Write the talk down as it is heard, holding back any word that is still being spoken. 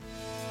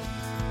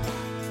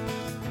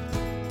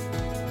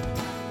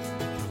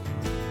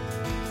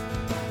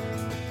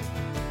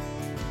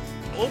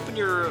open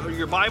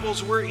your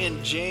Bibles. We're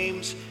in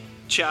James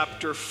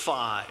chapter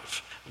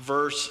 5,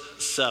 verse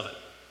 7.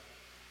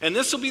 And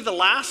this will be the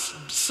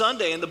last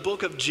Sunday in the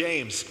book of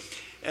James.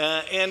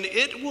 And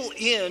it will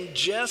end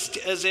just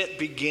as it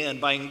began,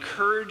 by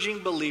encouraging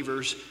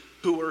believers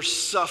who are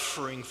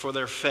suffering for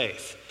their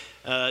faith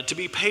to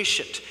be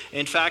patient.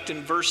 In fact,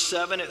 in verse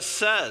 7 it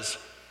says,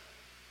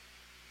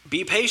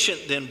 "Be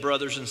patient then,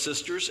 brothers and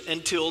sisters,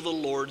 until the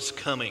Lord's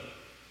coming."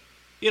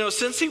 You know,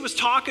 since he was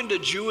talking to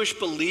Jewish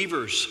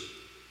believers,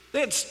 they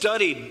had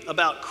studied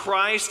about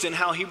Christ and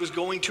how he was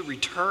going to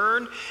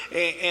return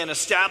and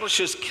establish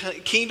his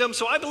kingdom.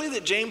 So I believe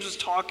that James was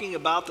talking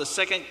about the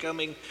second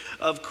coming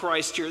of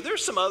Christ here.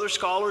 There's some other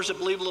scholars that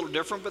believe a little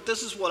different, but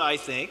this is what I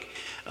think.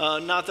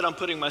 Not that I'm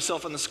putting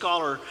myself in the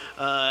scholar,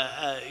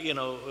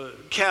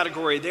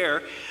 category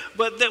there,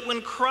 but that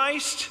when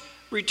Christ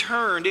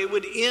returned, it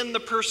would end the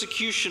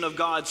persecution of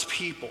God's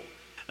people.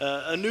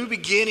 A new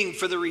beginning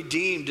for the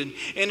redeemed.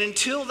 And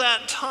until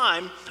that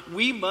time,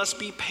 we must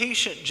be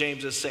patient,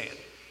 James is saying.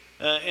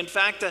 In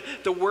fact,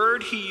 the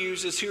word he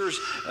uses here is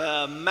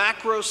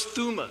makros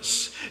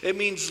thumas. It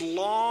means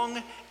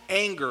long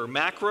anger.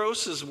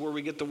 Makros is where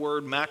we get the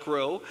word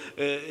macro,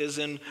 is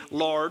in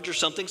large or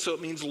something, so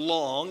it means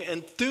long.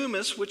 And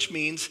thumas, which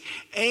means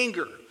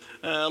anger.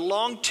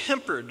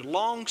 Long-tempered,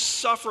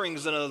 long-suffering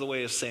is another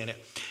way of saying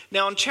it.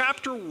 Now, in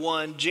chapter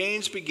 1,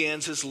 James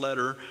begins his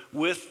letter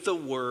with the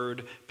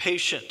word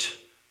patient.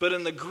 But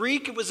in the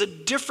Greek, it was a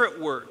different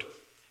word.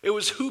 It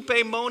was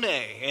hupemone.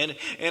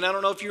 And I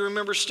don't know if you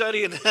remember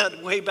studying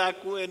that way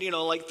back when,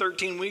 like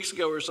 13 weeks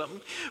ago or something.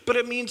 But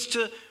it means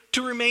to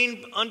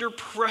remain under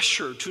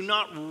pressure, to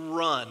not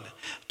run,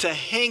 to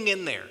hang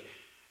in there.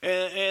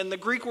 And the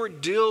Greek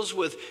word deals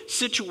with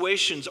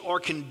situations or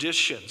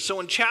conditions. So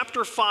in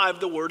chapter 5,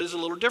 the word is a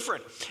little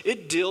different.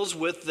 It deals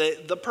with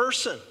the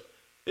person.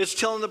 It's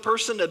telling the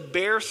person to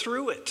bear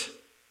through it.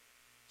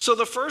 So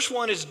the first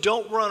one is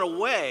don't run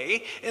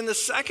away. And the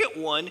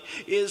second one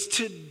is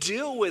to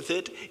deal with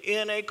it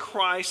in a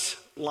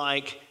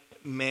Christ-like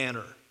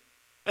manner.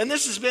 And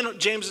this has been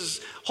James's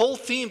whole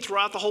theme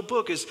throughout the whole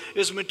book is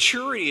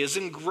maturity, is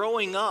in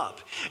growing up.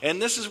 And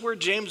this is where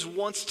James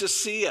wants to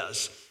see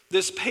us.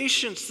 This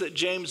patience that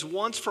James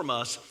wants from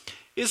us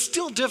is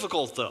still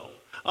difficult, though.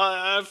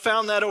 I've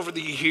found that over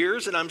the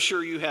years, and I'm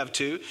sure you have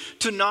too,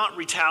 to not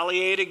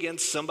retaliate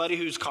against somebody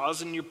who's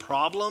causing you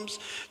problems,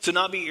 to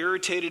not be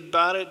irritated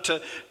about it,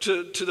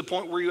 to the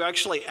point where you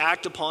actually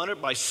act upon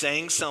it by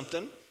saying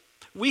something.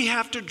 We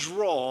have to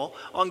draw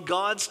on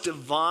God's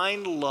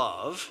divine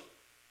love,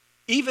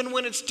 even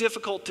when it's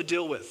difficult to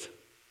deal with.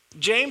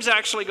 James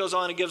actually goes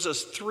on and gives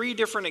us 3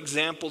 different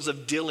examples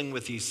of dealing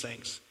with these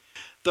things.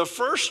 The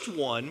first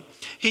one,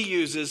 he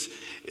uses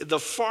the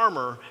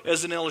farmer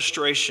as an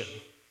illustration.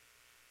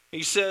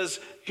 He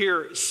says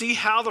here, "See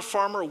how the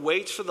farmer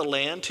waits for the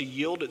land to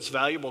yield its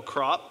valuable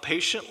crop,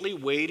 patiently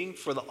waiting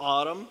for the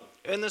autumn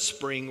and the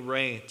spring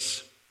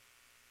rains."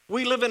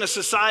 We live in a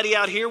society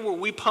out here where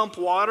we pump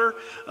water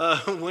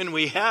when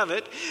we have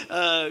it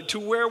to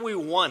where we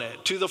want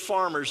it, to the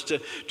farmers,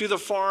 to the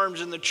farms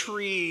and the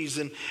trees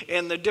and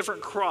the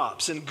different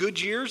crops. In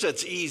good years,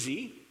 that's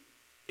easy.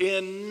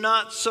 In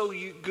not so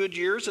good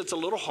years, it's a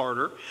little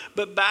harder.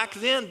 But back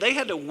then, they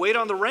had to wait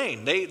on the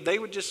rain. They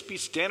would just be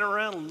standing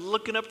around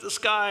looking up at the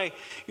sky,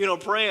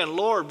 praying,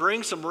 "Lord,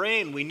 bring some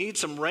rain. We need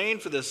some rain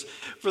for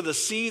the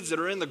seeds that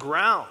are in the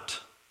ground."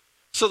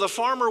 So the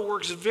farmer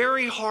works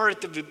very hard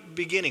at the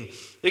beginning.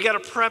 They got to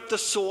prep the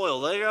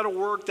soil. They got to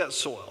work that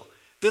soil.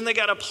 Then they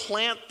got to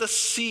plant the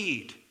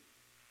seed.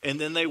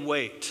 And then they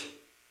wait.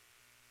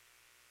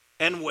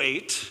 And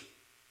wait.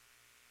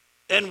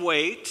 And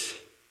wait.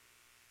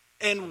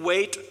 And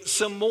wait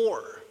some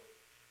more.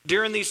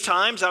 During these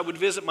times, I would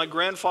visit my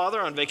grandfather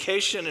on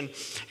vacation, and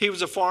he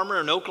was a farmer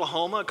in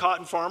Oklahoma, a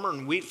cotton farmer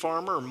and wheat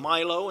farmer, and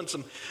Milo and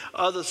some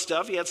other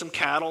stuff. He had some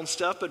cattle and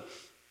stuff, but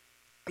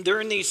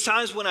during these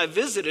times when I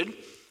visited,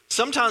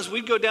 sometimes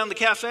we'd go down to the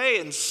cafe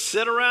and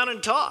sit around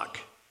and talk.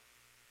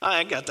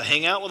 I got to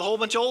hang out with a whole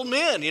bunch of old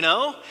men,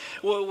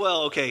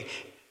 Well, okay.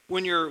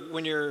 When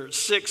you're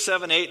 6,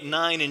 7, 8,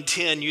 9, and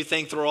 10, you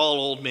think they're all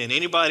old men.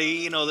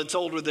 Anybody, that's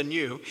older than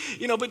you.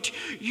 But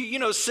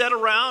you sit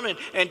around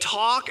and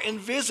talk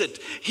and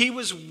visit. He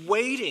was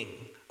waiting.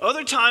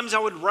 Other times I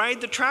would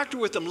ride the tractor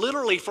with him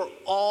literally for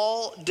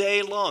all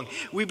day long.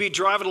 We'd be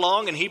driving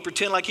along and he'd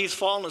pretend like he's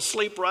falling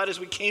asleep right as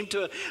we came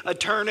to a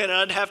turn, and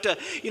I'd have to,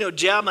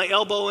 jab my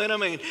elbow in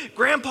him and,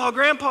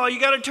 Grandpa, you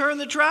got to turn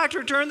the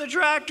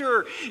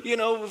tractor,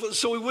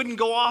 so we wouldn't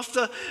go off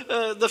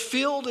the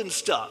field and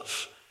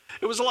stuff.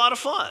 It was a lot of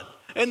fun.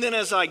 And then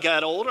as I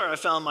got older, I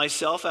found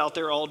myself out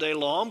there all day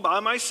long by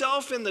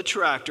myself in the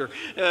tractor,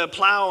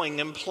 plowing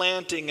and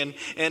planting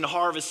and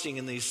harvesting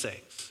and these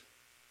things.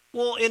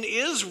 Well, in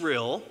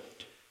Israel,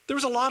 there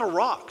was a lot of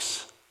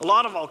rocks, a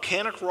lot of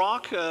volcanic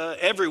rock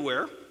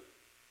everywhere.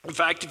 In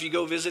fact, if you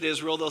go visit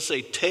Israel, they'll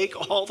say, "Take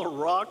all the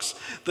rocks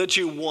that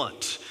you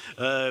want."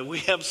 We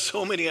have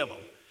so many of them.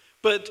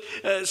 But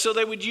so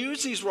they would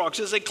use these rocks.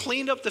 As they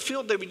cleaned up the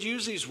field, they would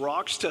use these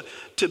rocks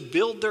to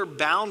build their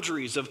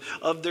boundaries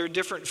of their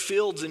different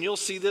fields. And you'll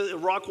see the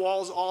rock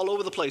walls all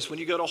over the place. When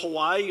you go to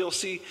Hawaii, you'll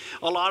see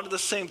a lot of the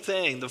same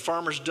thing. The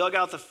farmers dug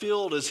out the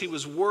field as he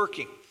was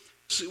working,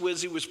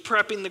 as he was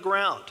prepping the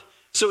ground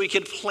so he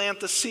could plant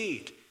the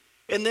seed.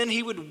 And then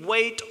he would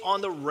wait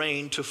on the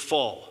rain to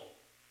fall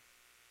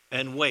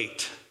and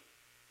wait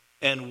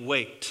and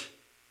wait.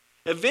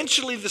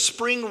 Eventually the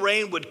spring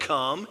rain would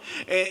come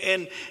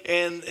and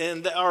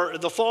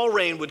the fall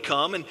rain would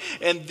come and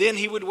then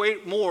he would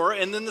wait more,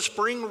 and then the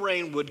spring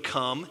rain would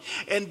come,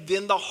 and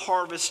then the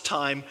harvest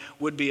time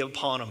would be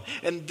upon him.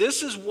 And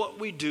this is what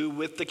we do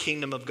with the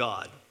kingdom of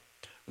God.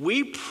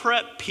 We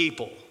prep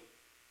people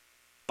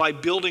by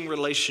building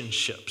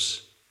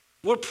relationships.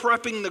 We're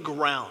prepping the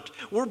ground.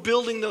 We're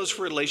building those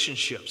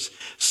relationships.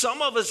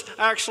 Some of us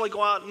actually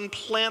go out and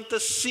plant the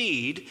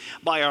seed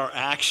by our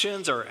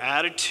actions, our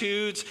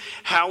attitudes,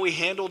 how we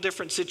handle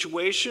different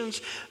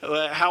situations,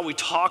 how we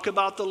talk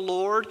about the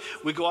Lord.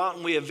 We go out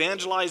and we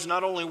evangelize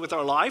not only with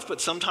our life, but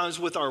sometimes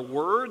with our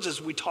words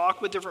as we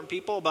talk with different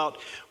people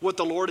about what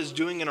the Lord is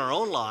doing in our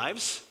own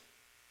lives.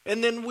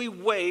 And then we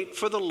wait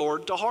for the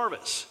Lord to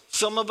harvest.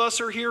 Some of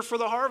us are here for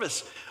the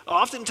harvest.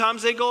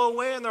 Oftentimes they go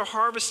away and they're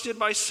harvested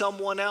by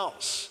someone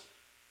else.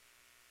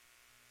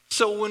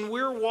 So when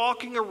we're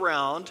walking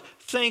around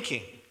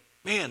thinking,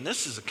 man,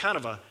 this is kind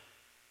of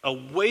a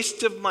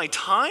waste of my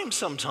time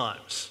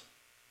sometimes,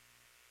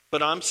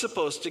 but I'm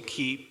supposed to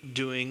keep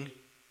doing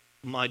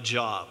my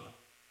job.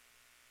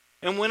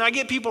 And when I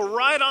get people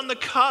right on the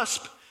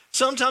cusp,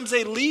 sometimes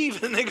they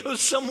leave and they go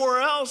somewhere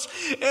else.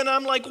 And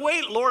I'm like,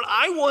 wait, Lord,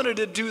 I wanted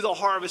to do the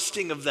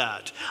harvesting of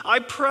that. I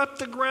prepped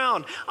the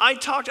ground. I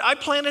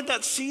planted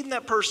that seed in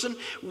that person.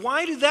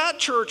 Why did that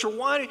church, or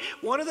why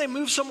do they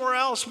move somewhere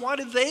else? Why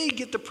do they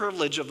get the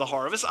privilege of the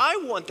harvest? I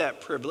want that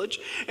privilege.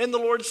 And the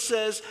Lord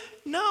says,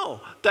 no,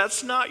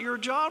 that's not your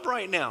job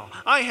right now.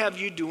 I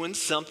have you doing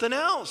something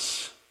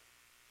else.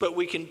 But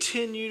we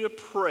continue to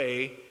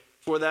pray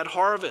for that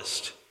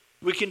harvest.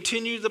 We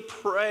continue to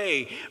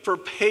pray for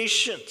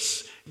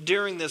patience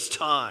during this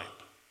time.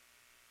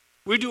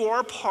 We do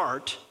our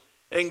part,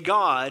 and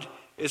God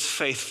is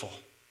faithful.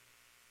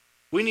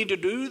 We need to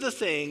do the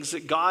things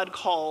that God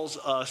calls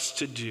us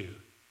to do.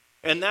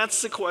 And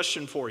that's the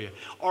question for you.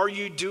 Are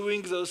you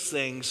doing those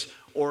things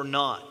or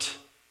not?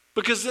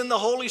 Because then the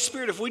Holy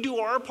Spirit, if we do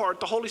our part,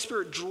 the Holy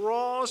Spirit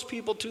draws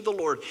people to the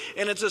Lord.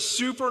 And it's a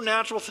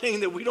supernatural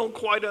thing that we don't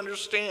quite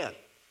understand.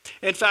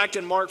 In fact,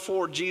 in Mark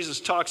 4, Jesus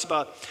talks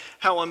about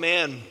how a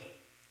man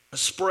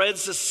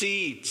spreads the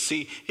seeds.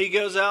 He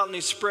goes out and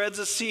he spreads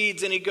the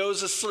seeds and he goes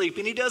to sleep.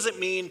 And he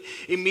doesn't mean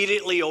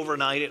immediately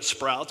overnight it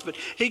sprouts, but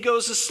he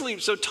goes to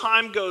sleep. So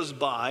time goes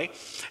by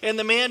and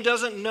the man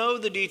doesn't know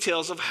the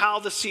details of how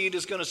the seed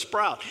is going to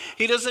sprout.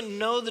 He doesn't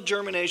know the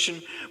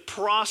germination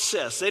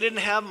process. They didn't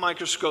have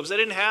microscopes. They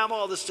didn't have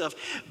all this stuff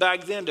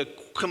back then to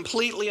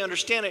completely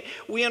understand it.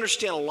 We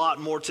understand a lot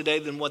more today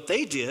than what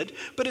they did,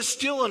 but it's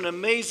still an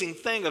amazing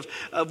thing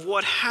of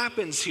what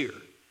happens here.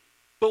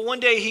 But one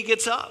day he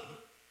gets up.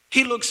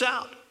 He looks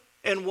out,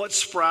 and what's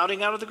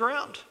sprouting out of the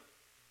ground?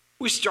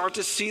 We start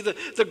to see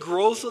the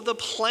growth of the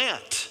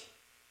plant.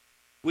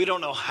 We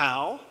don't know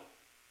how.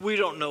 We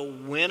don't know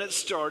when it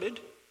started.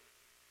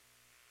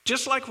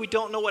 Just like we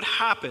don't know what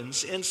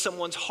happens in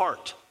someone's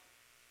heart.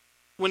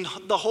 When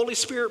the Holy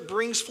Spirit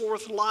brings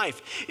forth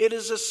life, it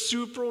is a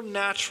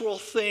supernatural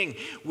thing.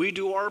 We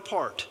do our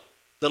part.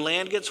 The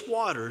land gets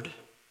watered,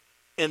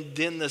 and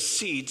then the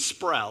seed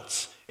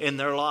sprouts in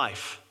their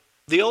life.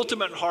 The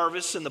ultimate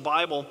harvest in the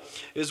Bible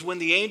is when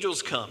the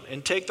angels come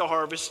and take the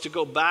harvest to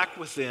go back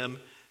with them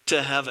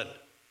to heaven.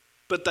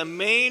 But the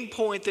main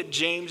point that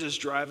James is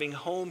driving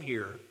home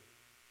here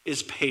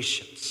is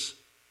patience.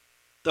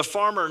 The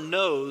farmer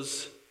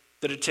knows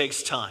that it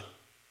takes time.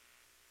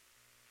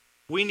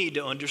 We need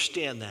to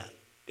understand that.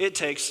 It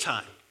takes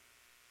time.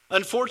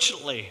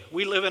 Unfortunately,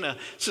 we live in a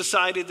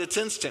society that's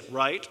instant,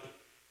 right?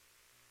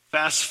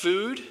 Fast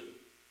food,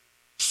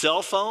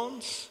 cell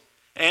phones,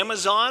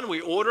 Amazon, we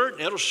order it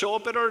and it'll show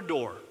up at our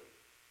door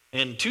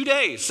in 2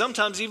 days,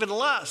 sometimes even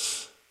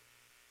less.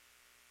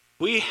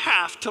 We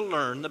have to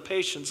learn the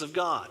patience of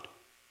God.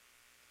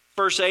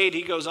 Verse 8,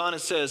 he goes on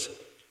and says,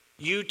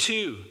 you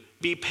too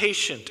be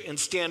patient and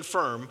stand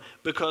firm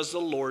because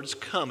the Lord's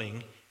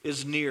coming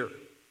is near.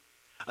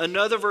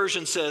 Another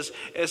version says,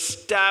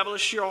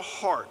 establish your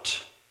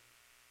heart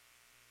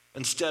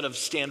instead of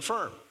stand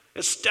firm.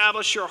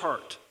 Establish your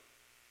heart.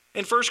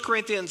 In 1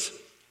 Corinthians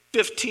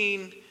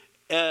 15,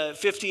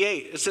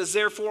 58, it says,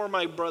 therefore,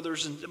 my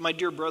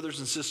dear brothers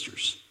and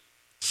sisters,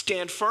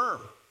 stand firm.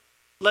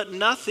 Let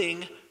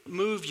nothing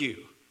move you.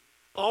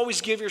 Always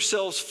give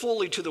yourselves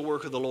fully to the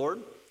work of the Lord,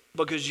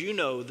 because you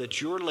know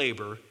that your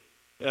labor,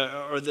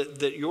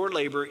 that your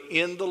labor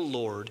in the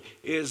Lord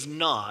is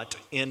not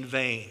in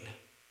vain.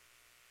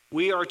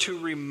 We are to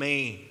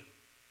remain.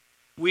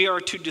 We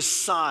are to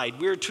decide.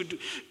 We are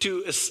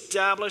to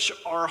establish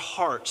our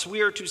hearts.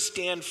 We are to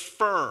stand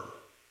firm.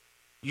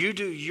 You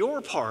do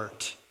your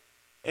part,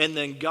 and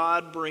then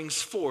God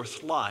brings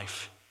forth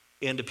life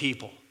into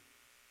people.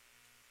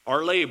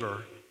 Our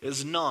labor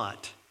is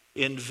not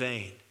in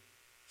vain.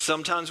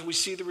 Sometimes we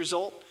see the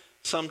result.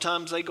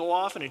 Sometimes they go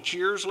off and it's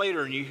years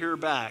later and you hear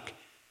back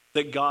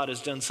that God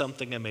has done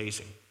something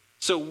amazing.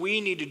 So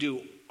we need to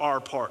do our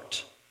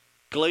part.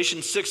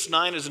 Galatians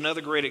 6:9 is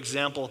another great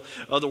example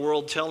of the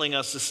world telling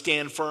us to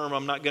stand firm.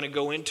 I'm not going to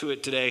go into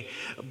it today,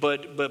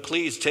 but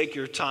please take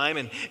your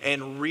time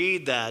and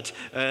read that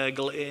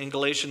in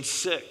Galatians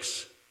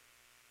 6.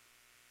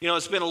 You know,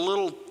 it's been a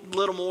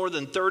little more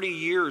than 30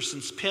 years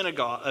since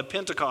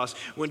Pentecost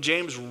when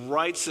James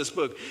writes this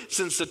book,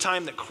 since the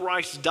time that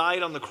Christ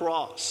died on the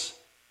cross.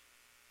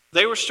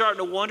 They were starting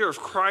to wonder if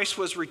Christ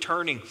was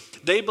returning.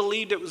 They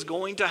believed it was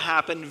going to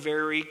happen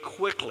very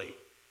quickly.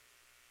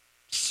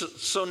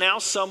 So now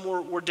some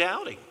were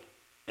doubting.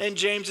 And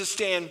James is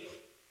saying,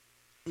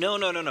 no.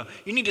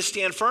 You need to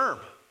stand firm.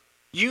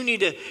 You need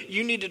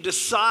to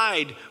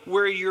decide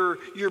where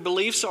your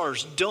beliefs are.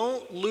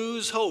 Don't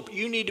lose hope.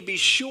 You need to be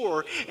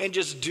sure and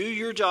just do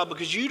your job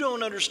because you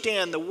don't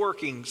understand the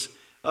workings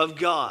of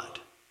God.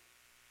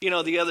 You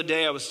know, the other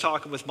day I was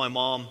talking with my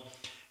mom,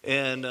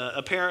 and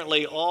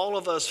apparently all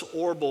of us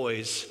Orr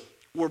boys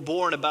were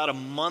born about a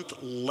month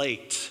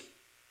late,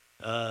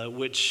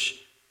 which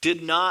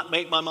did not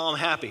make my mom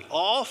happy.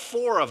 All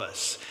four of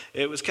us.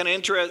 It was kind of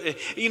interesting.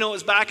 You know, it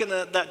was back in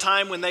that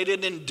time when they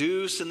didn't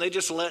induce and they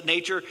just let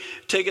nature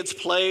take its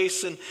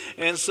place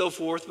and so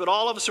forth. But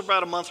all of us are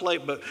about a month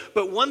late.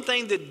 But one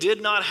thing that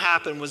did not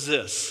happen was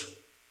this.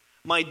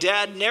 My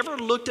dad never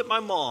looked at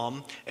my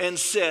mom and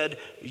said,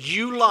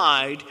 "You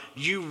lied,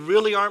 you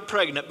really aren't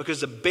pregnant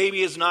because the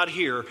baby is not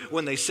here,"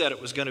 when they said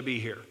it was going to be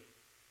here.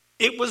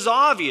 It was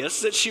obvious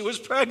that she was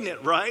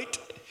pregnant, right?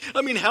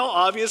 I mean, how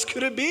obvious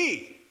could it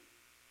be?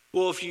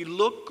 Well, if you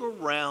look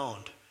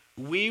around,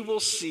 we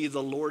will see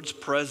the Lord's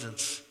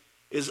presence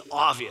is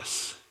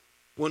obvious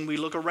when we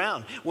look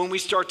around, when we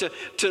start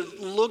to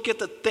look at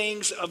the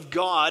things of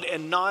God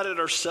and not at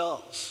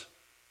ourselves.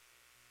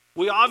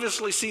 We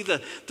obviously see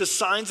the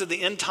signs of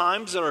the end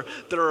times that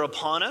are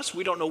upon us.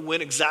 We don't know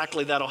when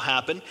exactly that'll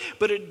happen,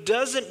 but it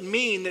doesn't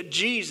mean that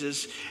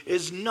Jesus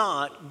is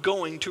not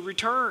going to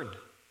return.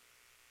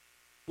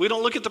 We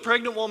don't look at the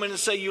pregnant woman and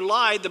say, "You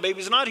lied, the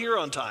baby's not here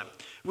on time."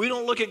 We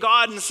don't look at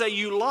God and say,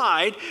 "You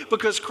lied,"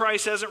 because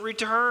Christ hasn't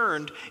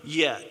returned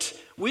yet.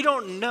 We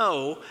don't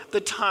know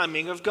the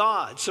timing of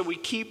God, so we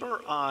keep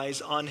our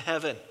eyes on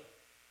heaven,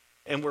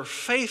 and we're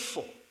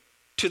faithful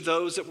to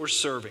those that we're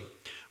serving.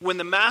 When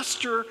the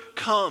master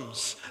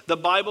comes, the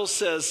Bible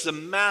says the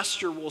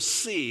master will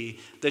see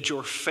that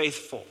you're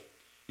faithful.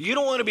 You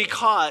don't want to be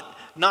caught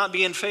not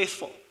being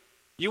faithful.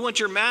 You want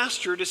your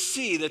master to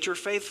see that you're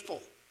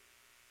faithful.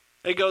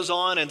 It goes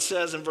on and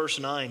says in verse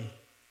 9,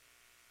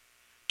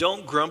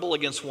 "Don't grumble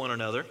against one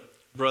another,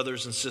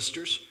 brothers and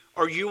sisters,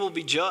 or you will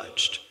be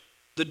judged.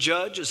 The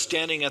judge is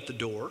standing at the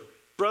door.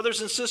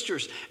 Brothers and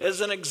sisters, as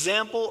an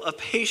example of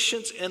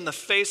patience in the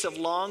face of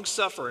long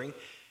suffering,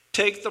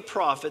 take the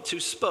prophets who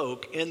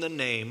spoke in the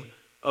name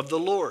of the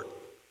Lord."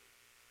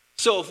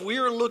 So if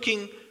we're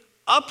looking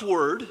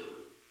upward,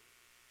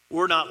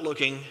 we're not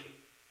looking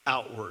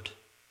outward.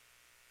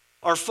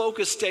 Our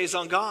focus stays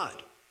on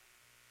God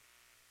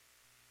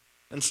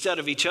instead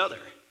of each other.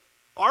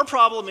 Our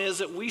problem is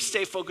that we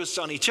stay focused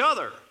on each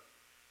other,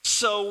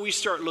 so we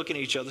start looking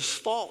at each other's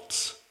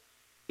faults.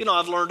 You know,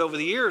 I've learned over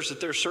the years that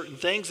there's certain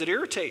things that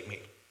irritate me.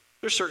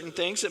 There's certain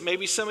things that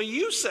maybe some of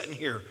you sitting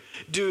here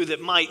do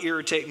that might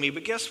irritate me,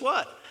 but guess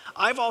what?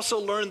 I've also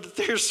learned that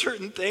there's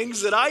certain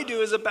things that I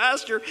do as a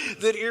pastor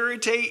that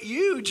irritate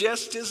you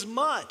just as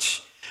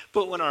much.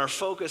 But when our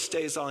focus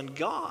stays on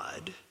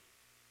God,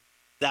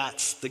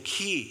 that's the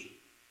key.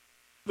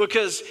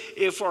 Because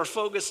if our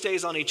focus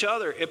stays on each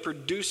other, it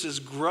produces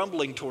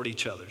grumbling toward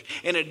each other.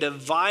 And it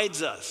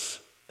divides us,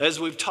 as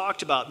we've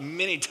talked about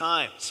many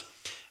times.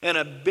 And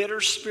a bitter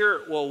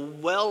spirit will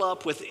well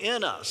up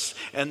within us.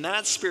 And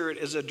that spirit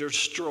is a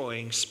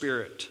destroying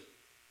spirit.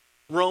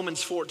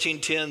 Romans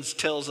 14:10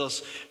 tells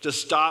us to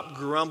stop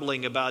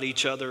grumbling about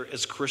each other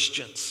as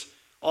Christians.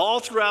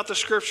 All throughout the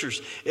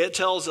scriptures, it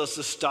tells us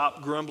to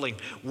stop grumbling.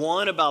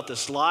 One, about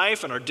this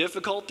life and our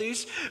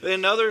difficulties,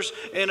 and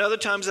other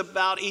times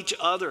about each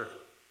other.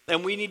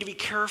 And we need to be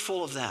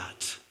careful of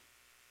that.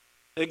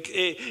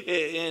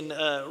 In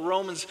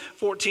Romans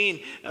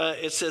 14,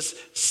 it says,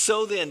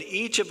 "So then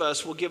each of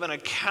us will give an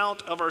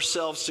account of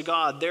ourselves to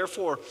God.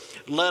 Therefore,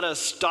 let us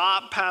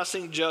stop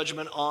passing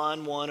judgment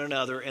on one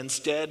another.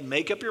 Instead,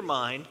 make up your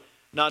mind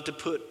not to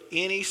put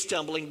any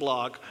stumbling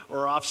block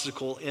or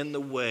obstacle in the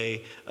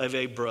way of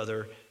a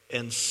brother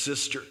and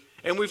sister."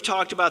 And we've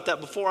talked about that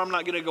before. I'm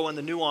not going to go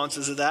into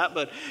nuances of that,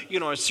 but, you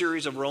know, a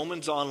series of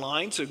Romans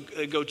online, so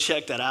go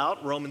check that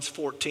out, Romans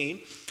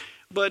 14.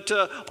 But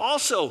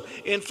also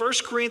in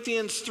 1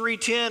 Corinthians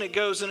 3:10, it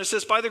goes and it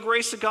says, "By the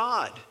grace of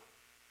God,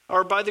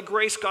 or by the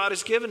grace God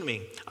has given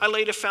me, I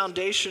laid a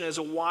foundation as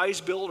a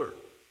wise builder.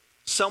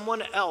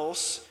 Someone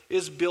else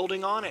is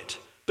building on it.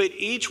 But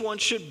each one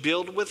should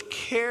build with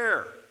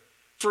care,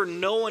 for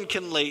no one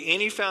can lay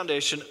any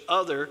foundation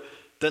other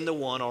than the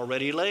one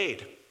already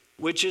laid,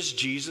 which is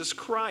Jesus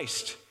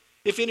Christ.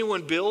 If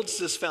anyone builds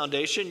this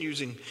foundation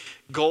using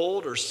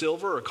gold or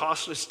silver or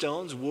costly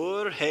stones,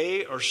 wood,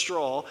 hay, or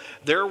straw,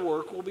 their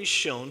work will be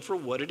shown for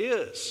what it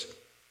is.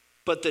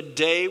 But the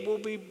day will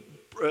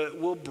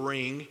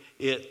bring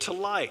it to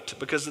light,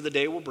 because of the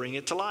day will bring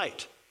it to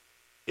light.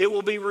 It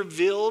will be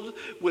revealed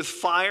with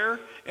fire,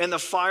 and the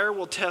fire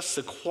will test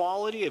the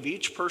quality of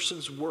each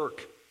person's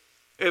work.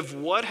 If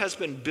what has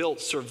been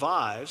built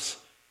survives,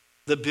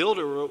 the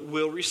builder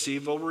will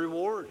receive a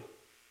reward.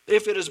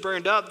 If it is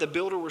burned up, the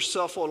builder will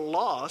suffer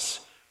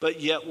loss,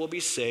 but yet will be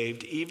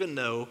saved, even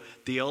though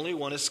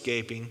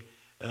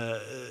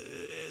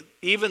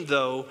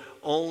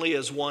only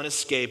as one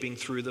escaping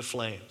through the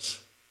flames.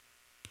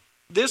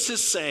 This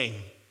is saying,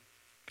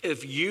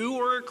 if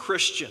you are a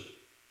Christian,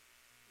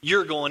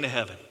 you're going to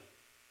heaven.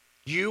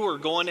 You are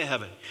going to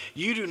heaven.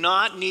 You do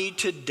not need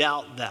to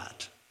doubt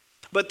that.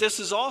 But this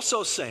is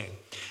also saying,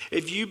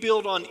 if you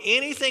build on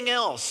anything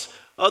else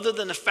other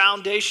than the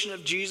foundation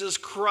of Jesus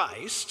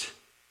Christ,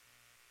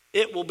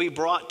 it will be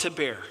brought to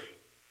bear.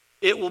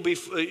 It will be,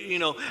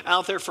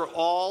 out there for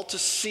all to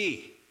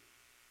see.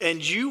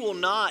 And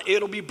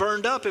it'll be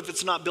burned up if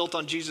it's not built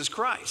on Jesus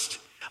Christ.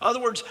 In other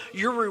words,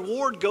 your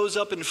reward goes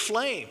up in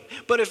flame.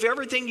 But if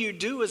everything you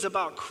do is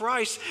about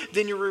Christ,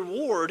 then your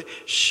reward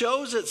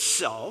shows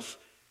itself.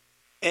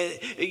 And,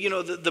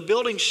 the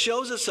building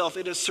shows itself.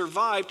 It has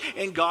survived,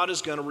 and God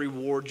is going to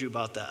reward you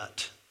about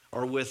that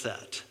or with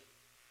that.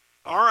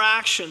 Our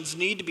actions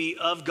need to be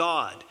of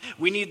God.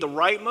 We need the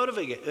right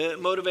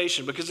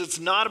motivation, because it's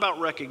not about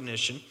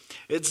recognition.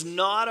 It's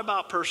not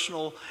about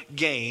personal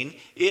gain.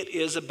 It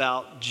is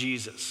about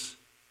Jesus.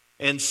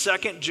 In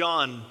 2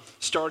 John,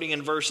 starting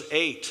in verse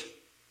 8,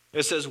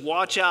 it says,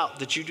 "Watch out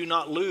that you do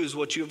not lose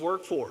what you have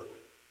worked for,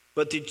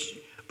 but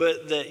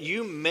that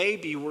you may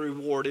be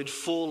rewarded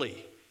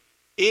fully.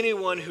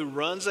 Anyone who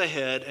runs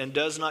ahead and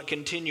does not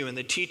continue in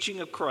the teaching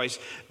of Christ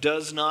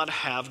does not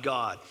have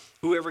God.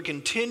 Whoever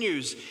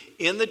continues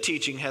in the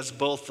teaching has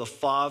both the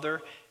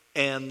Father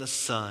and the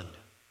Son."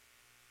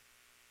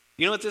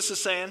 You know what this is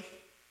saying?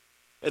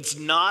 It's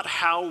not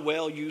how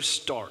well you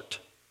start.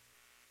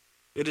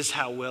 It is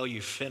how well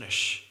you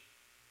finish.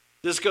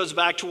 This goes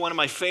back to one of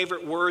my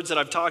favorite words that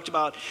I've talked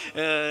about,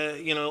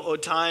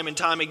 time and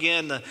time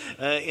again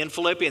in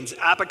Philippians,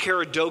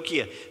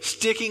 apokaradokia,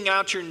 sticking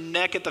out your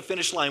neck at the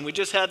finish line. We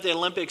just had the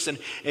Olympics, and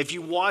if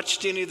you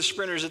watched any of the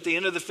sprinters at the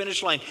end of the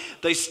finish line,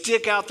 they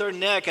stick out their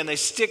neck and they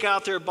stick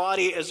out their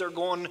body as they're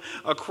going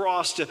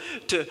across to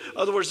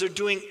other words, they're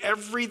doing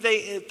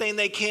everything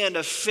they can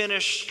to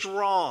finish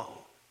strong.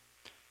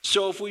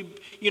 So if we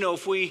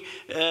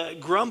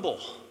grumble,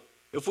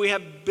 if we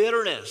have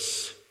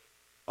bitterness,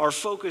 our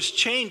focus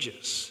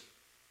changes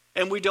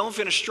and we don't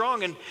finish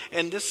strong.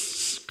 And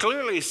this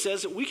clearly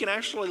says that we can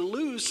actually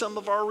lose some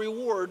of our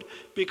reward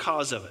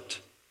because of it.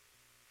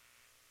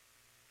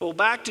 Well,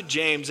 back to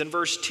James in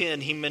verse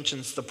 10, he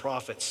mentions the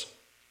prophets.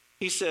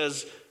 He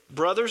says,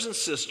 "Brothers and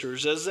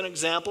sisters, as an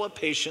example of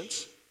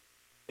patience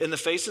in the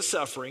face of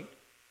suffering,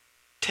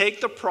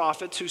 take the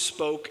prophets who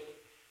spoke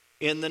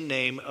in the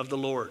name of the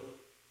Lord."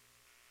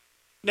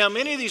 Now,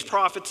 many of these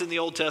prophets in the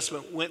Old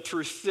Testament went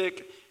through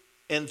thick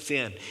and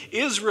thin.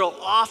 Israel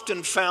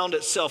often found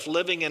itself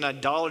living in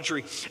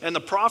idolatry, and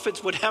the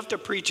prophets would have to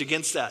preach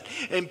against that.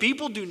 And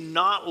people do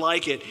not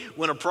like it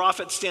when a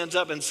prophet stands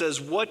up and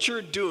says, "What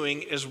you're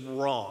doing is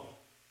wrong."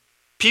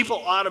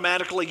 People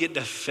automatically get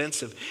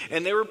defensive,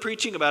 and they were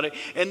preaching about it.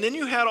 And then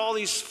you had all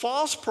these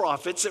false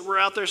prophets that were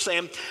out there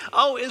saying,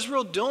 "Oh,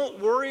 Israel, don't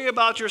worry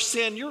about your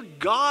sin. You're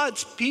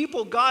God's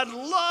people. God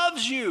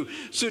loves you,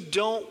 so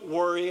don't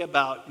worry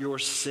about your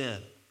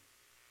sin."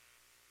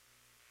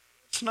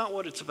 It's not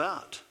what it's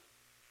about.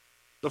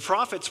 The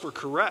prophets were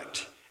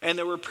correct, and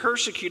they were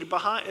persecuted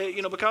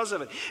because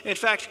of it. In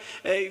fact,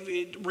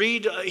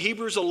 read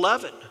Hebrews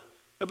 11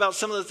 about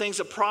some of the things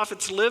that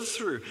prophets lived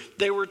through.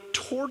 They were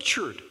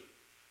tortured.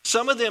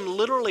 Some of them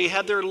literally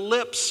had their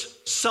lips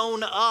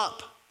sewn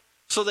up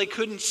so they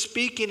couldn't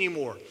speak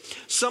anymore.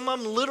 Some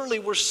of them literally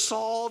were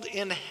sawed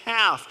in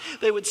half.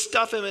 They would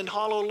stuff them in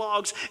hollow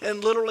logs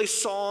and literally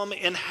saw them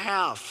in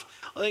half.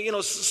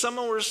 Some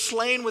of them were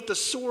slain with the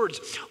swords,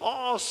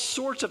 all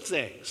sorts of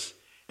things.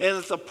 And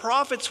if the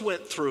prophets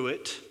went through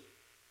it,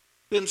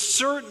 then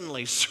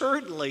certainly,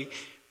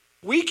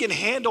 we can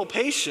handle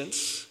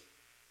patience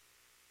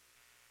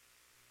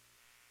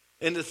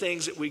in the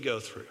things that we go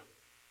through,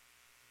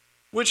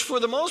 which for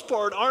the most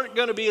part aren't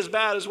going to be as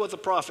bad as what the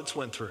prophets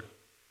went through.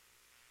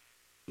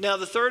 Now,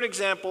 the third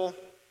example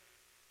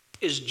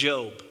is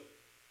Job.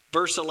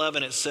 Verse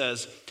 11, it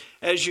says,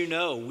 "As you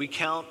know, we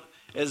count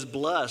as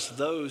blessed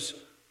those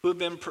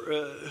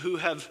who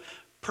have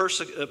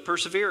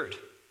persevered.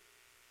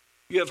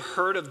 You have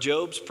heard of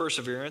Job's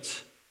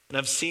perseverance and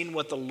have seen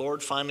what the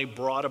Lord finally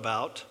brought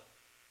about.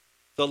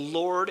 The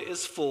Lord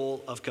is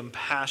full of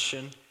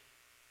compassion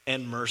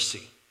and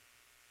mercy."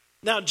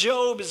 Now,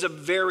 Job is a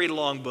very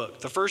long book.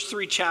 The first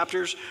 3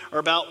 chapters are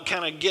about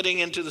kind of getting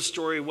into the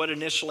story, what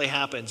initially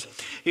happens.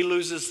 He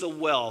loses the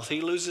wealth,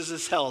 he loses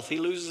his health, he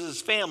loses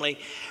his family,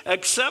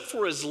 except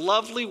for his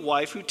lovely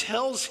wife who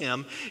tells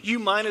him, you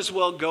might as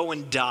well go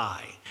and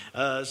die.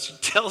 She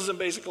tells him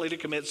basically to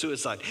commit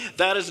suicide.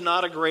 That is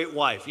not a great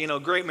wife.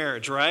 Great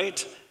marriage,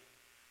 right?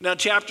 Now,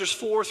 chapters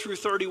 4 through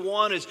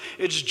 31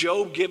 it's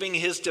Job giving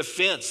his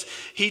defense.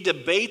 He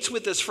debates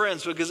with his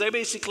friends because they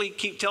basically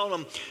keep telling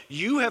him,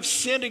 you have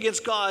sinned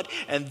against God,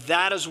 and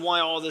that is why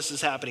all this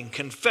is happening.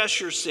 Confess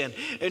your sin.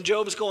 And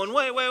Job is going,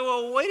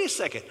 wait a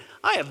second.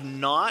 I have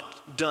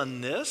not done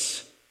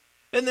this.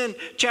 And then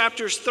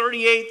chapters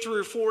 38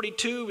 through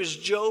 42 is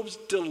Job's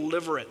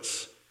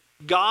deliverance.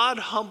 God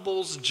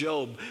humbles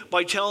Job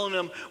by telling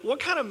him, what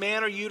kind of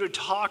man are you to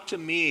talk to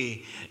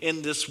me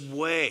in this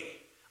way?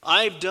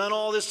 I've done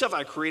all this stuff.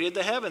 I created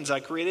the heavens.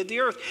 I created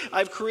the earth.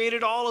 I've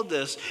created all of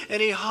this.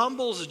 And he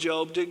humbles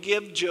Job to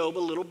give Job a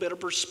little bit of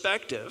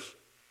perspective.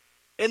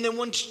 And then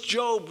once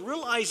Job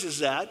realizes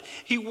that,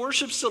 he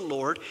worships the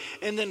Lord,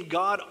 and then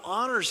God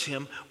honors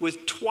him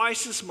with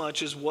twice as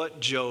much as what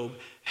Job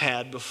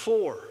had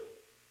before.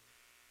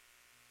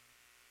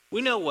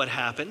 We know what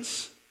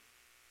happens.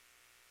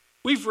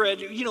 We've heard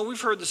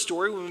the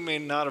story. We may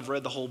not have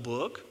read the whole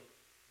book.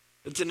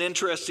 It's an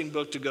interesting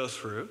book to go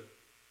through.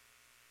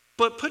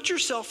 But put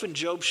yourself in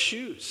Job's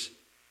shoes.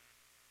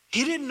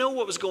 He didn't know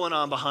what was going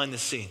on behind the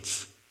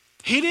scenes.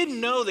 He didn't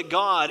know that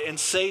God and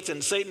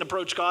Satan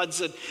approached God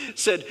and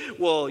said,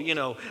 well,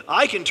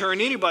 I can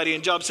turn anybody.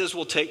 And Job says,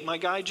 well, take my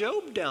guy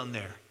Job down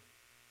there.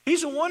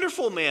 He's a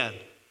wonderful man.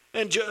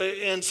 And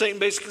Satan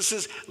basically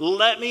says,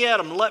 let me at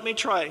him, let me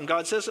try it. And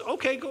God says,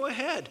 okay, go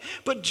ahead.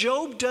 But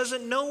Job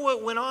doesn't know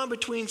what went on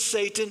between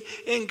Satan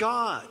and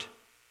God.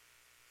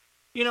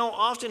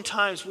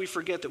 Oftentimes we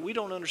forget that we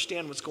don't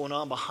understand what's going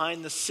on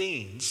behind the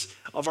scenes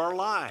of our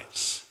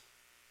lives.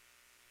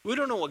 We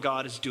don't know what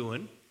God is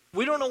doing.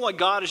 We don't know why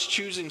God is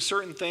choosing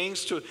certain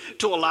things to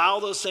allow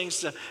those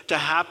things to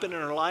happen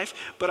in our life.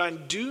 But I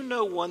do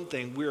know one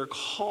thing. We are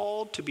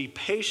called to be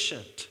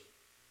patient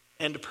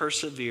and to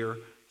persevere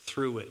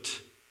through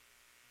it.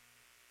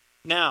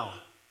 Now,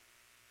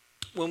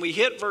 when we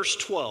hit verse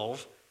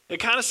 12, it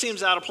kind of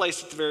seems out of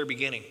place at the very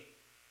beginning.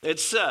 It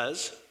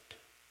says,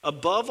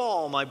 above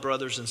all, my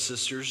brothers and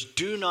sisters,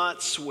 do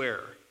not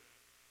swear,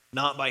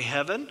 not by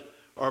heaven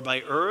or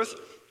by earth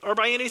or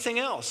by anything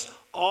else.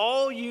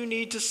 All you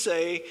need to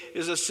say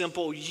is a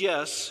simple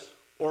yes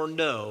or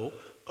no,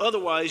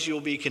 otherwise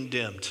you'll be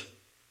condemned.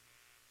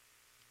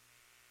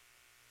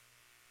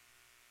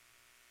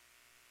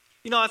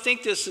 I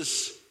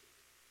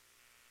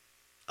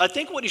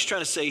think what he's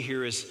trying to say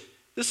here is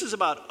this is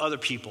about other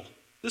people.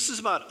 This is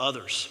about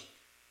others.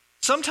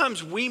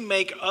 Sometimes we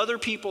make other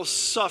people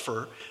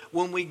suffer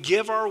when we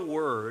give our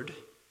word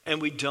and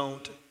we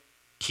don't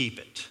keep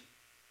it.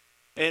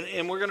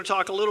 And we're going to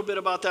talk a little bit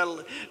about that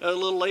a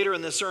little later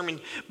in this sermon.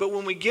 But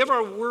when we give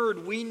our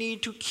word, we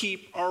need to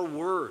keep our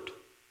word.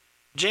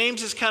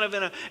 James is kind of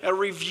in a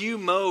review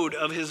mode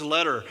of his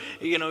letter.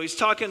 He's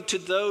talking to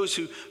those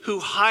who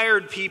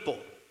hired people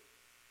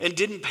and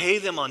didn't pay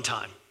them on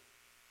time.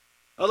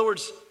 In other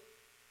words,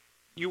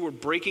 you were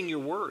breaking your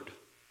word.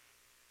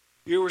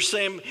 You were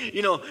saying,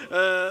 in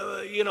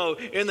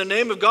the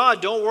name of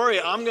God, don't worry,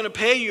 I'm going to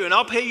pay you, and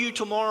I'll pay you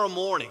tomorrow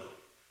morning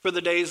for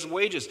the day's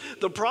wages.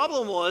 The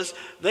problem was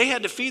they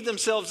had to feed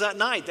themselves that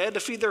night. They had to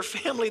feed their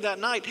family that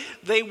night.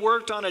 They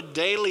worked on a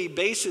daily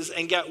basis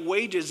and got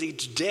wages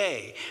each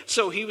day.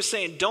 So he was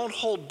saying, don't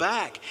hold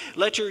back.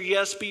 Let your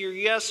yes be your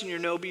yes and your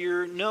no be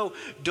your no.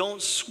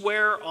 Don't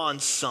swear on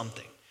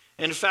something.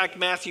 In fact,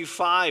 Matthew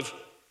 5,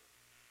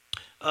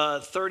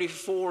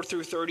 34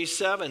 through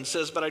 37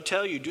 says, but I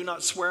tell you, do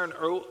not swear an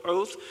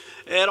oath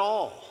at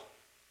all,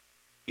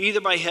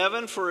 either by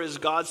heaven, for it is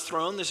God's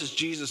throne, this is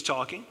Jesus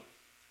talking,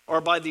 or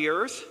by the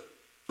earth,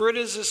 for it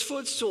is his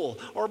footstool,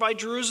 or by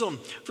Jerusalem,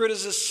 for it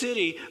is the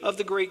city of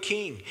the great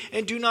king.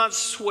 And do not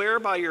swear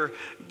by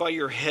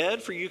your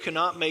head, for you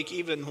cannot make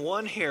even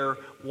one hair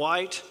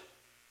white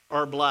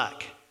or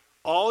black.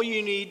 All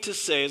you need to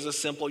say is a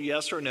simple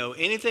yes or no.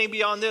 Anything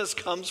beyond this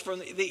comes from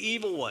the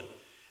evil one.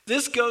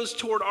 This goes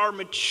toward our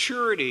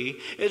maturity,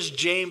 as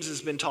James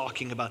has been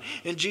talking about.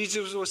 And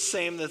Jesus was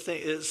saying the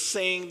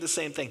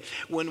same thing.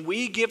 When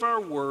we give our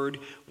word,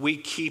 we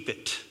keep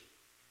it.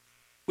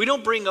 We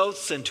don't bring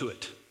oaths into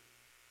it,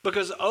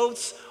 because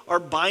oaths are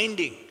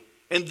binding.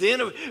 And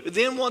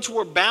then once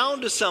we're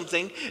bound to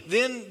something,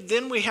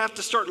 then we have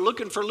to start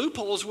looking for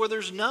loopholes where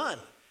there's none.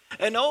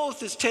 An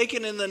oath is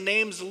taken in the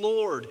name's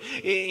Lord.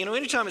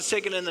 Anytime it's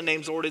taken in the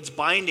name's Lord, it's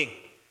binding.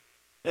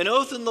 An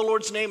oath in the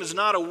Lord's name is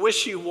not a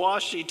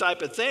wishy-washy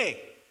type of thing.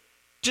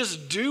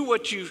 Just do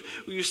what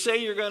you say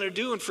you're going to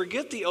do and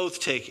forget the oath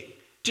taking.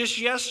 Just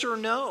yes or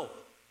no.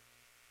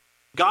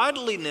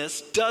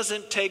 Godliness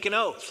doesn't take an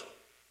oath.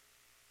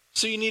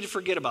 So you need to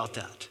forget about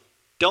that.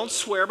 Don't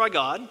swear by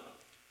God.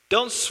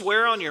 Don't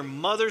swear on your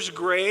mother's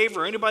grave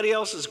or anybody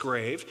else's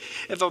grave.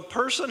 If a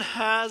person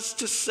has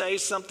to say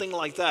something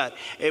like that,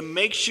 it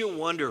makes you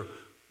wonder,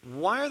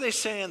 Why are they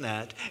saying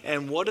that?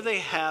 And what do they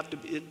have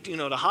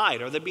to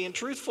hide? Are they being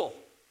truthful?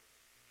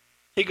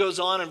 He goes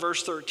on in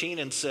verse 13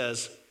 and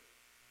says,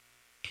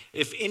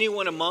 if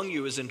anyone among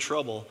you is in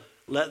trouble,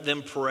 let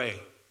them pray.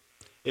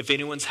 If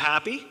anyone's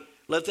happy,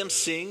 let them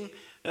sing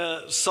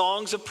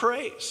songs of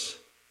praise.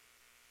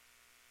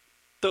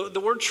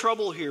 The word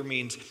trouble here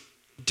means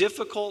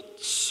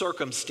difficult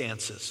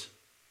circumstances.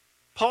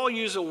 Paul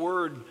used a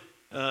word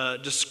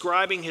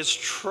describing his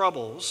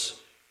troubles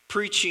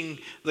preaching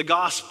the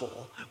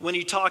gospel when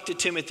he talked to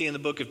Timothy in the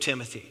book of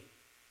Timothy.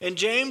 And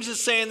James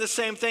is saying the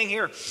same thing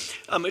here.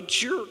 A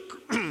mature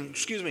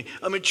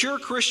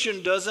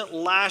Christian doesn't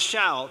lash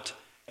out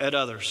at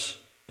others.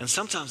 And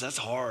sometimes that's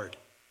hard.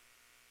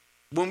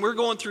 When we're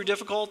going through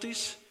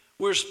difficulties,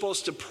 we're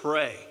supposed to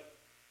pray.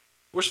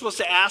 We're supposed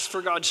to ask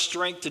for God's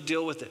strength to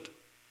deal with it.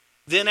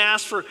 Then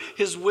ask for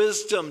his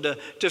wisdom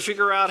to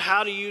figure out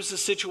how to use the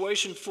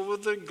situation for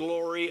the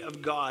glory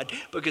of God,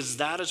 because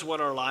that is what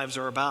our lives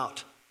are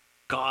about,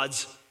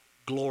 God's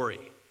glory.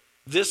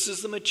 This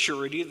is the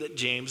maturity that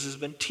James has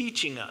been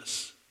teaching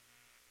us.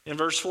 In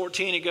verse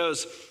 14 it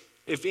goes,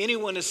 if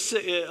anyone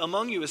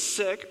among you is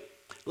sick,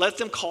 let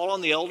them call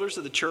on the elders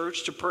of the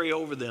church to pray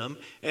over them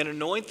and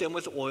anoint them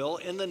with oil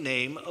in the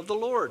name of the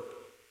Lord.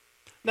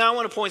 Now I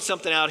want to point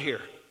something out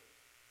here.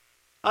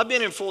 I've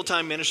been in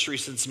full-time ministry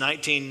since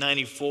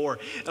 1994,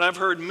 and I've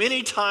heard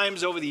many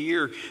times over the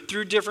year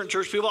through different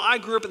church people. I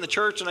grew up in the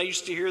church, and I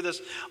used to hear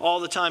this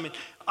all the time. And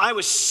I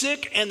was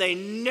sick, and they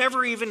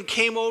never even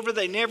came over.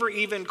 They never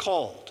even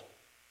called.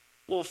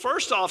 Well,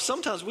 first off,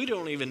 sometimes we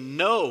don't even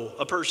know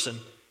a person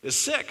is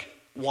sick.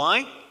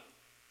 Why?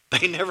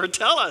 They never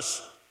tell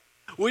us.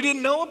 We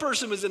didn't know a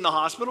person was in the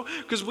hospital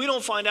because we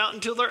don't find out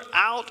until they're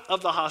out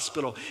of the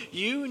hospital.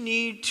 You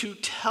need to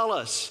tell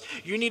us.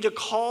 You need to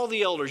call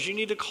the elders. You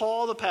need to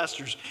call the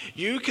pastors.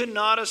 You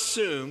cannot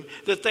assume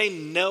that they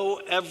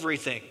know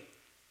everything.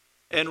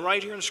 And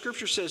right here in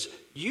Scripture says,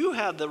 you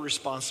have the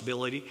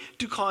responsibility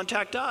to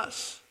contact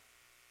us.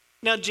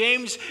 Now,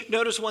 James,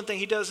 notice one thing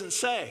he doesn't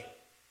say.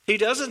 He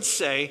doesn't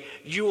say,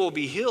 you will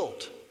be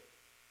healed.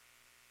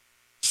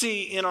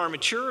 See, in our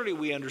maturity,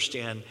 we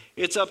understand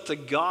it's up to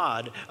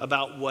God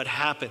about what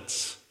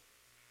happens.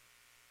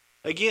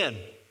 Again,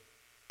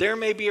 there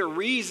may be a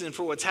reason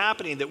for what's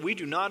happening that we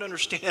do not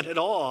understand at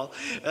all,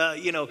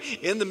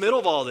 in the middle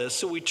of all this.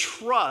 So we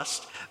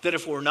trust that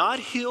if we're not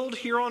healed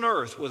here on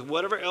earth with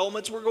whatever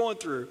ailments we're going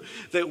through,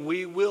 that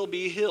we will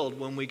be healed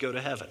when we go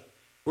to heaven.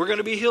 We're going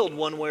to be healed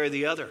one way or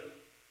the other.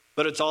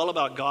 But it's all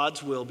about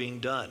God's will being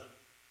done.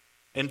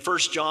 In 1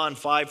 John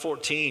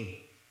 5:14,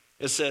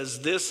 it says,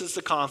 this is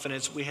the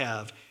confidence we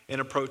have in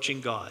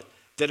approaching God,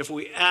 that if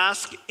we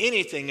ask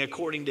anything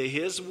according to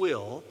his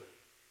will,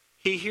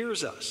 he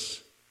hears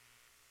us.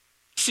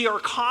 See, our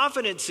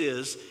confidence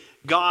is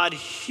God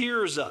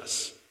hears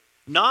us.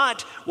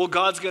 Not, well,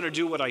 God's going to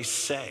do what I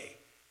say.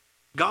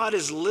 God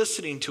is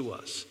listening to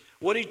us.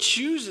 What he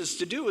chooses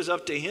to do is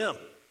up to him.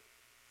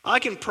 I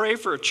can pray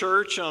for a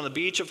church on the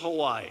beach of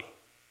Hawaii,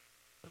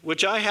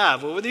 which I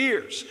have over the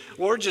years.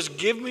 Lord, just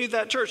give me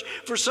that church.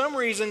 For some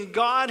reason,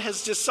 God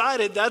has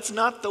decided that's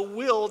not the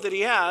will that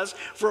he has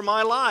for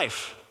my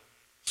life.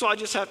 So I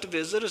just have to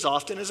visit as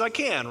often as I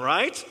can,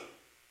 right?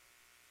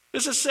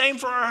 It's the same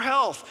for our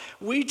health.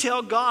 We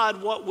tell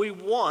God what we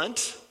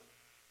want,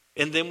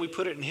 and then we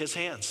put it in his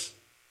hands.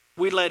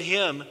 We let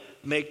him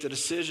make the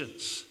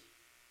decisions.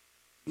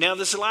 Now,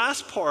 this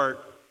last part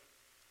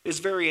is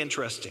very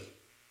interesting.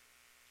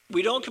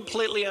 We don't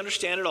completely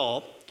understand it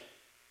all.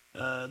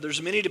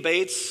 There's many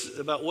debates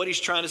about what he's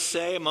trying to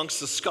say amongst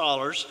the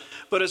scholars,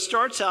 but it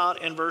starts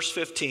out in verse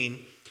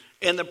 15,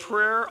 and the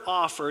prayer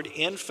offered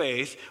in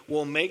faith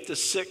will make the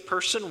sick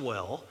person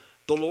well.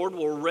 The Lord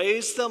will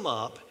raise them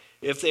up.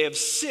 If they have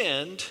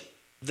sinned,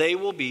 they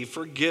will be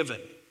forgiven.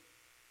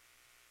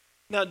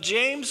 Now,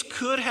 James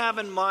could have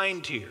in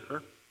mind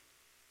here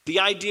the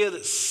idea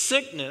that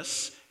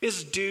sickness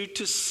is due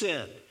to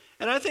sin.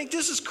 And I think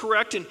this is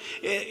correct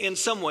in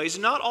some ways.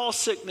 Not all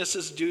sickness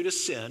is due to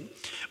sin,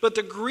 but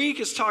the Greek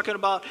is talking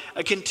about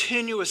a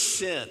continuous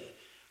sin.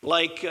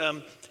 Like,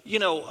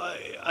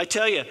 I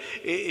tell you,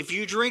 if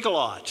you drink a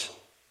lot,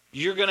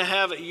 you're going to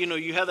have,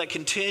 you have that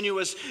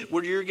continuous,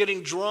 where you're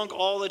getting drunk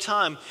all the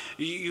time.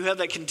 You have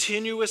that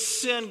continuous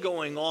sin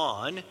going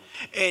on,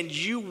 and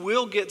you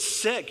will get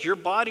sick. Your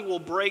body will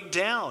break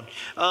down.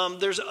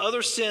 There's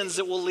other sins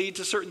that will lead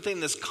to certain things,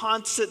 this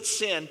constant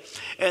sin,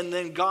 and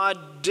then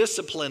God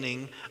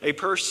disciplining a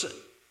person.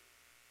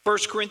 1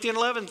 Corinthians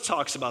 11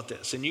 talks about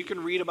this, and you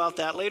can read about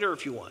that later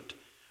if you want.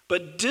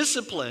 But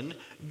discipline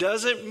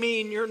doesn't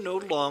mean you're no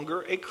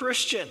longer a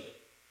Christian.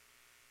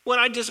 When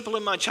I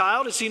discipline my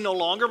child, is he no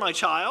longer my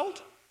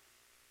child?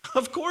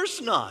 Of course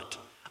not.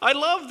 I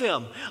love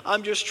them.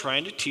 I'm just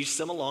trying to teach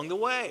them along the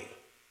way.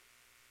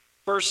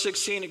 Verse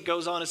 16, it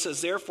goes on, it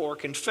says, therefore,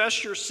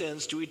 confess your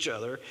sins to each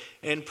other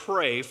and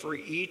pray for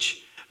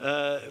each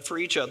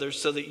other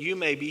so that you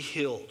may be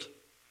healed.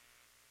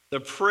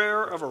 The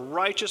prayer of a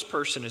righteous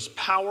person is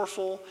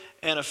powerful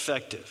and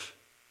effective.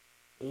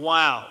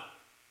 Wow.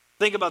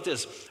 Think about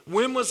this.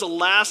 When was the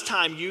last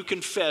time you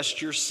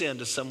confessed your sin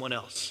to someone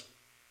else?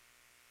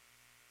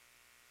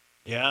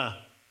 Yeah.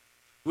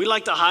 We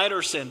like to hide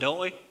our sin, don't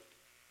we?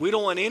 We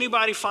don't want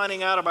anybody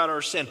finding out about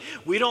our sin.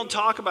 We don't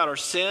talk about our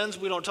sins.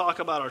 We don't talk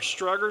about our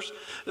struggles.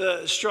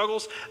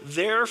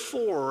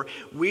 Therefore,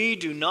 we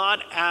do not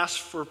ask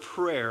for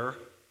prayer,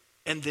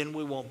 and then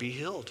we won't be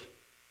healed.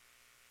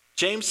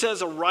 James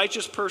says a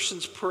righteous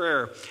person's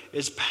prayer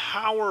is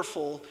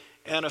powerful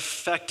and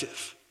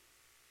effective.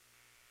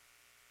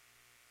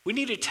 We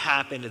need to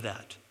tap into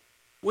that.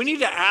 We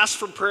need to ask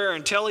for prayer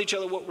and tell each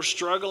other what we're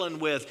struggling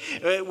with.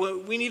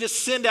 We need to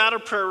send out a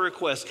prayer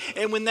request.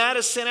 And when that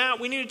is sent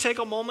out, we need to take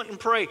a moment and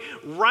pray.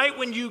 Right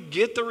when you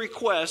get the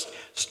request,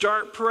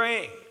 start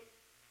praying.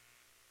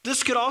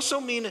 This could also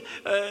mean,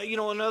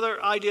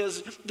 another idea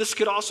is this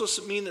could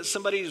also mean that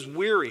somebody is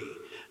weary,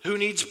 who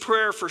needs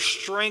prayer for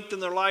strength in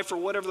their life or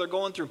whatever they're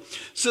going through.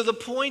 So the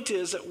point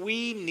is that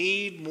we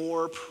need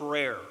more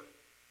prayer.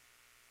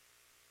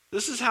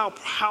 This is how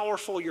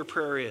powerful your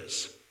prayer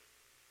is.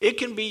 It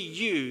can be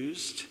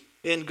used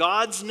in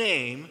God's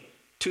name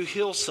to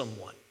heal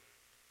someone.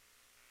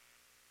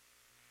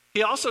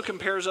 He also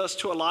compares us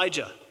to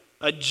Elijah,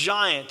 a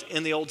giant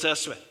in the Old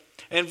Testament.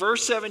 In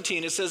verse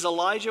 17, it says,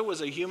 Elijah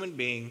was a human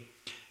being,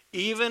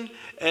 even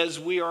as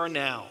we are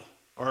now,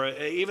 or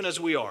even as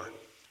we are.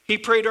 He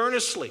prayed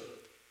earnestly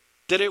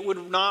that it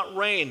would not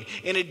rain,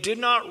 and it did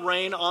not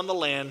rain on the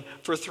land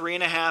for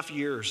 3.5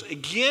 years.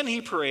 Again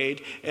he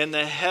prayed, and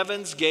the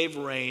heavens gave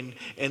rain,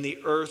 and the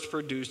earth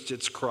produced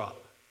its crop.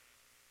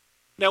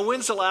 Now,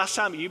 when's the last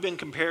time you've been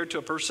compared to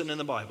a person in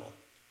the Bible?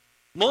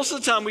 Most of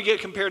the time we get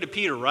compared to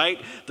Peter,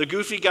 right? The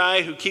goofy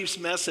guy who keeps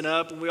messing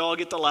up, and we all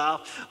get to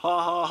laugh,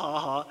 ha, ha, ha,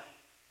 ha.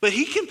 But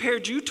he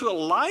compared you to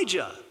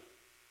Elijah.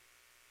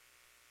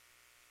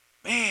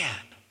 Man.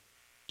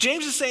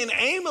 James is saying,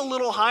 aim a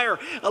little higher.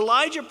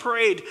 Elijah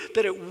prayed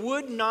that it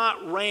would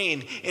not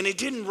rain, and it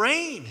didn't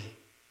rain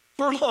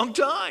for a long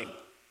time.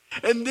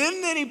 And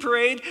then he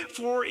prayed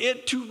for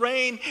it to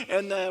rain,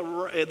 and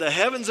the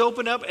heavens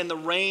opened up, and the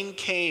rain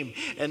came.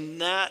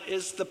 And that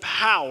is the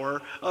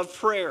power of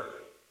prayer.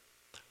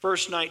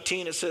 Verse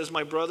 19, it says,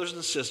 my brothers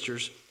and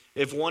sisters,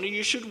 if one of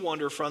you should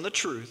wander from the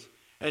truth,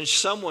 and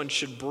someone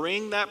should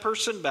bring that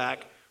person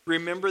back,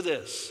 remember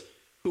this,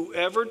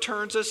 whoever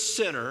turns a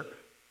sinner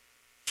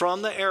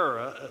from the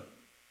error,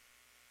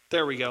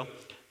 there we go,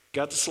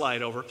 got the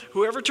slide over.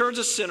 Whoever turns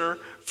a sinner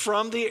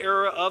from the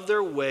error of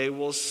their way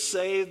will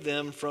save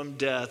them from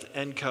death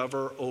and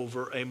cover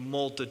over a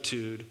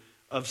multitude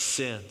of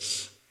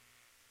sins.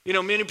 You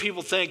know, many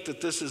people think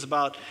that this is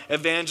about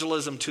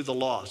evangelism to the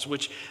lost,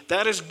 which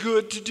that is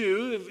good to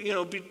do,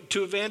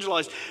 to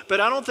evangelize.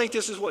 But I don't think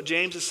this is what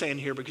James is saying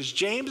here, because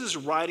James is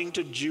writing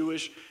to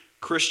Jewish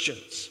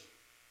Christians.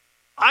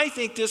 I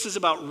think this is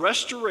about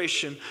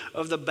restoration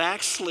of the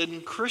backslidden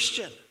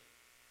Christian.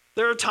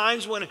 There are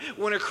times when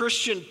a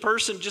Christian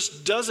person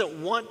just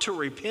doesn't want to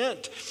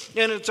repent.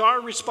 And it's our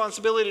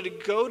responsibility to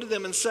go to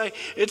them and say,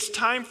 it's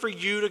time for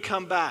you to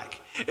come back.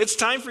 It's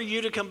time for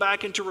you to come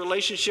back into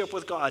relationship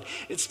with God.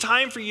 It's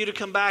time for you to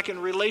come back in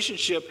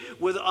relationship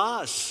with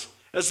us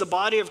as the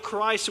body of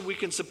Christ, so we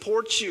can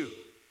support you.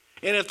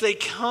 And if they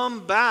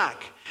come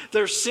back,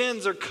 their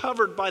sins are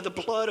covered by the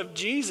blood of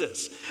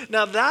Jesus.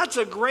 Now that's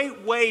a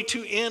great way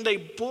to end a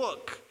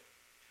book.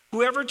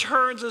 Whoever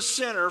turns a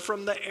sinner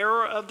from the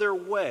error of their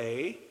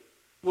way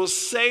will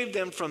save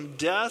them from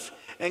death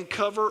and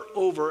cover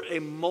over a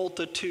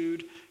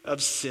multitude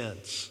of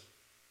sins.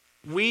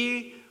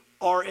 We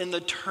are in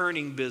the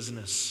turning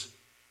business,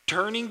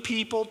 turning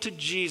people to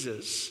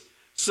Jesus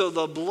so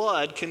the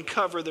blood can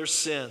cover their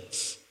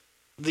sins.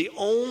 The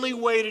only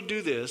way to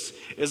do this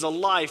is a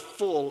life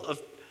full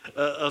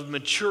of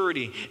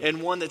maturity,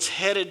 and one that's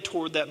headed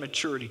toward that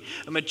maturity.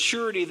 A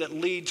maturity that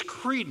leads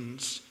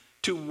credence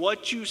to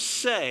what you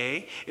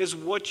say is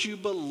what you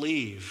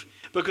believe.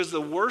 Because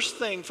the worst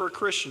thing for a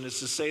Christian is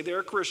to say they're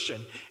a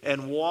Christian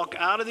and walk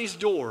out of these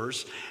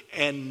doors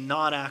and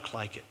not act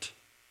like it.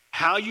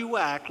 How you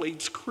act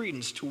leads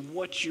credence to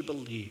what you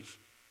believe.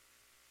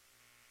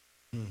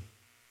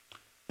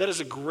 That is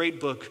a great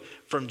book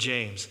from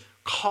James,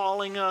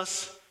 calling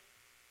us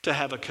to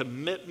have a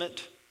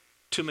commitment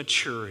to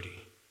maturity.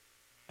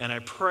 And I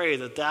pray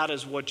that that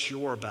is what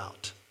you're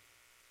about.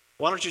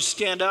 Why don't you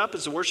stand up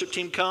as the worship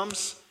team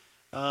comes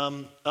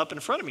up in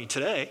front of me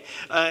today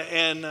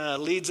and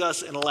leads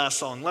us in the last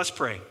song. Let's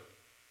pray.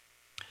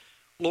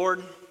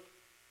 Lord,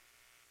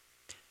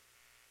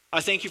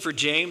 I thank you for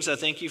James. I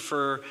thank you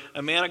for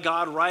a man of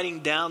God writing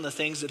down the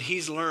things that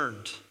he's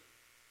learned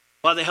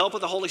by the help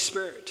of the Holy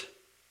Spirit.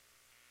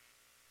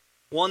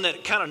 One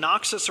that kind of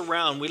knocks us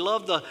around. We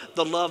love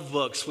the love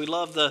books. We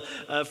love the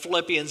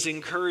Philippians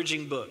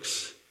encouraging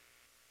books.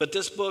 But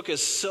this book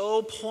is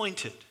so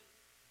pointed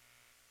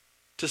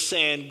to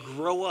saying,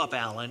 grow up,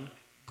 Alan.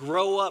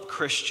 Grow up,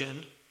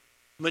 Christian.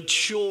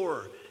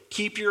 Mature.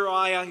 Keep your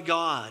eye on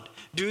God.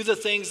 Do the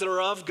things that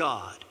are of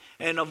God.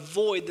 And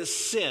avoid the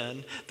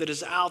sin that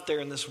is out there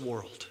in this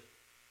world.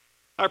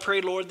 I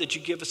pray, Lord, that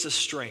you give us the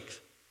strength,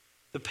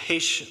 the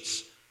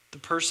patience, the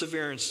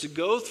perseverance to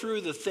go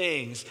through the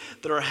things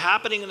that are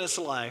happening in this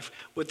life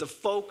with the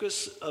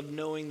focus of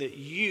knowing that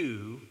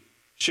you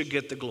should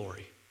get the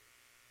glory.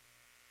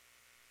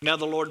 Now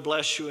the Lord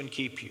bless you and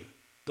keep you.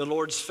 The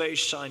Lord's face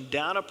shine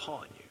down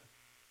upon you,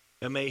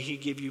 and may he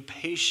give you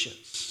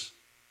patience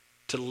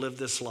to live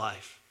this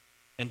life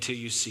until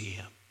you see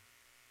him.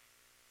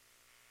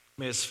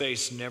 May his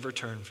face never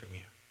turn from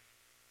you.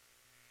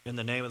 In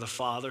the name of the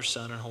Father,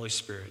 Son, and Holy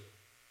Spirit,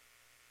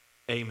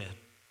 amen.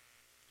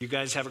 You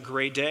guys have a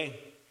great day.